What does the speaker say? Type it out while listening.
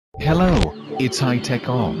Hello, it's High Tech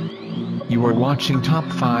All. You are watching Top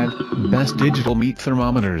 5 Best Digital Meat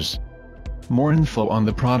Thermometers. More info on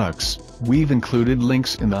the products, we've included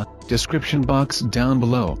links in the description box down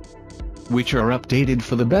below, which are updated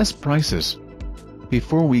for the best prices.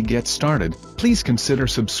 Before we get started, please consider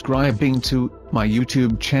subscribing to my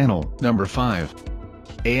YouTube channel. Number 5.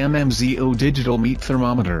 AMMZO Digital Meat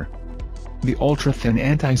Thermometer. The ultra-thin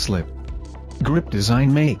anti-slip grip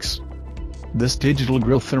design makes this digital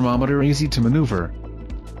grill thermometer easy to maneuver.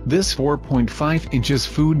 This 4.5 inches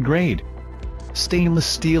food-grade stainless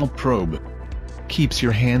steel probe keeps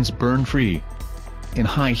your hands burn-free in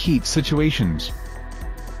high-heat situations.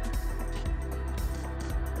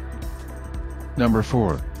 Number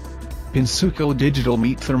 4. PINSUKO Digital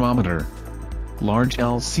Meat Thermometer. Large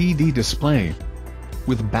LCD display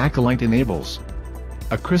with backlight enables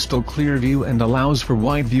a crystal clear view and allows for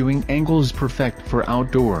wide viewing angles, perfect for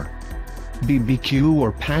outdoor BBQ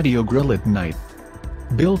or patio grill at night.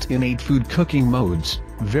 Built-in 8 food cooking modes,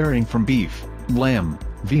 varying from beef, lamb,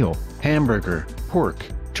 veal, hamburger, pork,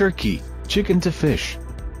 turkey, chicken to fish.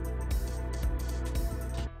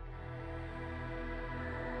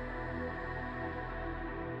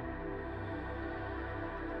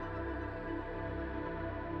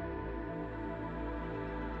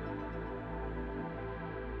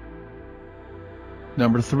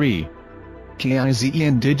 Number 3.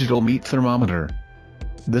 Kizen Digital Meat Thermometer.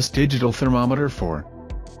 This digital thermometer for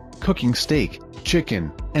cooking steak,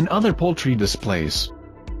 chicken, and other poultry displays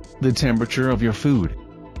the temperature of your food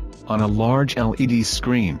on a large LED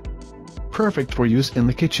screen. Perfect for use in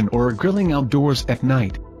the kitchen or grilling outdoors at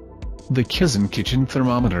night. The Kizen Kitchen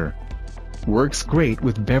Thermometer works great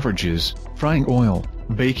with beverages, frying oil,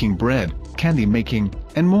 baking bread, candy making,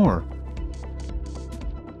 and more.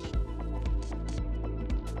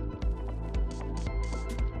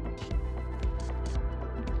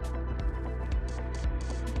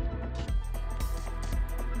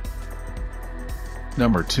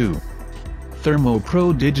 Number 2.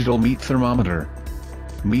 ThermoPro Digital Meat Thermometer.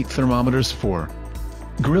 Meat thermometers for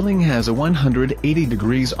grilling has a 180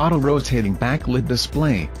 degrees auto-rotating backlit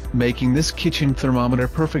display, making this kitchen thermometer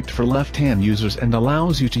perfect for left-hand users and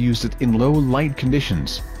allows you to use it in low light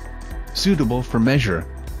conditions. Suitable for measure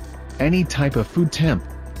any type of food temp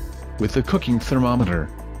with the cooking thermometer.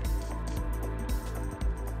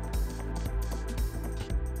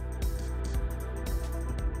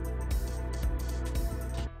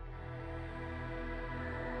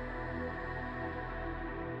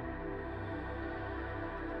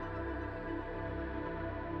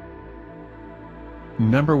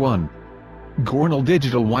 Number 1. GORNEL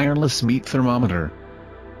Digital Wireless Meat Thermometer.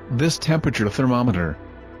 This temperature thermometer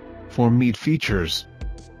for meat features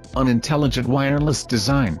an intelligent wireless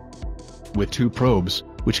design with 2 probes,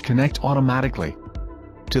 which connect automatically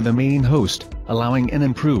to the main host, allowing an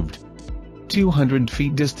improved 200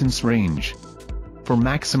 feet distance range for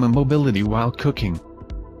maximum mobility while cooking.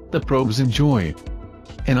 The probes enjoy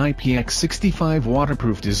an IPX65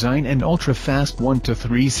 waterproof design and ultra-fast 1 to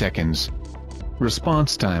 3 seconds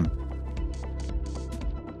response time.